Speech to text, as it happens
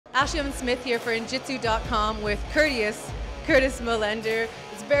Ashlee Smith here for Injitsu.com with Courteous Millender.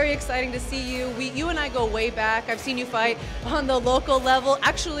 It's very exciting to see you. You and I go way back. I've seen you fight on the local level,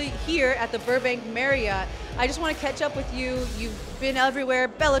 actually here at the Burbank Marriott. I just want to catch up with you. You've been everywhere,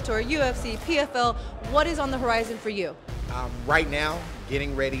 Bellator, UFC, PFL. What is on the horizon for you? Right now,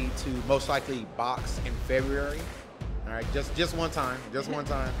 getting ready to most likely box in February. All right, just one time,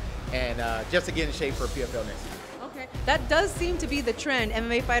 and just to get in shape for PFL next year. Okay, that does seem to be the trend.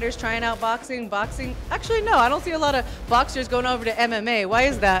 MMA fighters trying out boxing. Actually, no, I don't see a lot of boxers going over to MMA. Why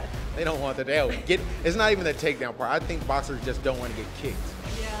is that? They don't want that. It's not even the takedown part. I think boxers just don't want to get kicked.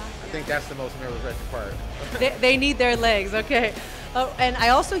 Yeah. I think that's the most nerve-wracking part. They need their legs. Okay. Oh, and I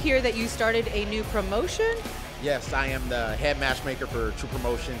also hear that you started a new promotion. Yes, I am the head matchmaker for True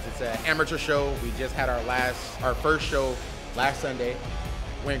Promotions. It's an amateur show. We just had our first show last Sunday.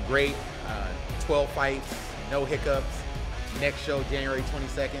 Went great. 12 fights, no hiccups. Next show, January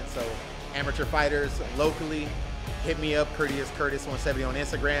 22nd. So amateur fighters locally, hit me up, Courteous170 on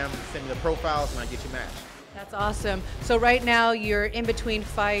Instagram. Send me the profiles and I get you matched. That's awesome. So right now you're in between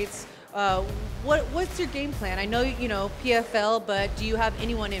fights. What's your game plan? I know PFL, but do you have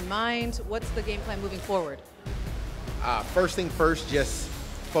anyone in mind? What's the game plan moving forward? First thing first, just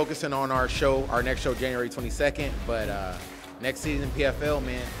focusing on our next show, January 22nd. But next season, PFL,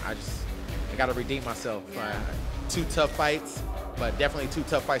 man, I got to redeem myself. Yeah. 2 tough fights, but definitely 2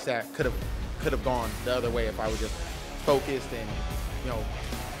 tough fights that could have gone the other way if I was just focused and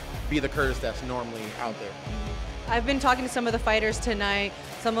be the Courteous that's normally out there. I've been talking to some of the fighters tonight.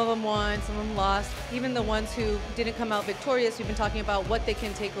 Some of them won, some of them lost. Even the ones who didn't come out victorious, we've been talking about what they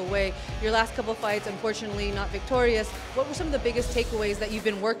can take away. Your last couple fights, unfortunately, not victorious. What were some of the biggest takeaways that you've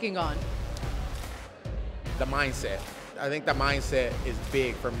been working on? The mindset. I think the mindset is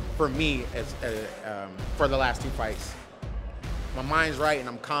big for me for the last 2 fights. My mind's right and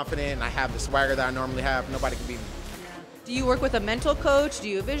I'm confident and I have the swagger that I normally have. Nobody can beat me. Do you work with a mental coach? Do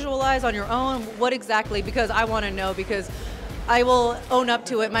you visualize on your own? What exactly? Because I want to know, because I will own up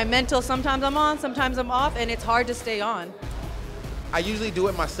to it. My mental, sometimes I'm on, sometimes I'm off, and it's hard to stay on. I usually do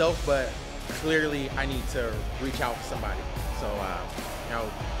it myself, but clearly I need to reach out to somebody. So,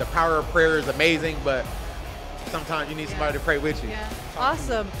 the power of prayer is amazing, but sometimes you need somebody to pray with you. Yeah.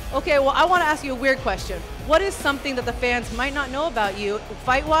 Awesome. Okay, well, I want to ask you a weird question. What is something that the fans might not know about you,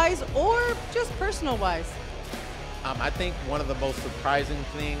 fight-wise or just personal-wise? I think one of the most surprising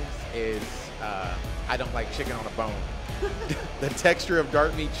things is I don't like chicken on a bone. The texture of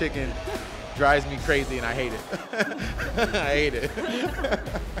dark meat chicken drives me crazy and I hate it. I hate it.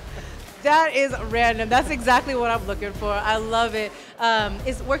 That is random. That's exactly what I'm looking for. I love it.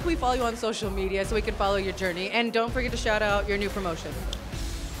 Where can we follow you on social media so we can follow your journey? And don't forget to shout out your new promotion.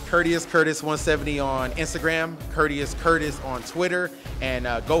 Courteous170 on Instagram, Courteous on Twitter, and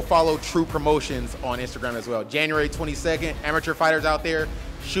go follow True Promotions on Instagram as well. January 22nd, amateur fighters out there,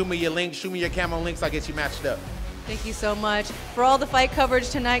 shoot me your links, shoot me your camo links, I'll get you matched up. Thank you so much. For all the fight coverage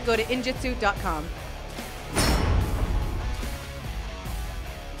tonight, go to Injitsu.com.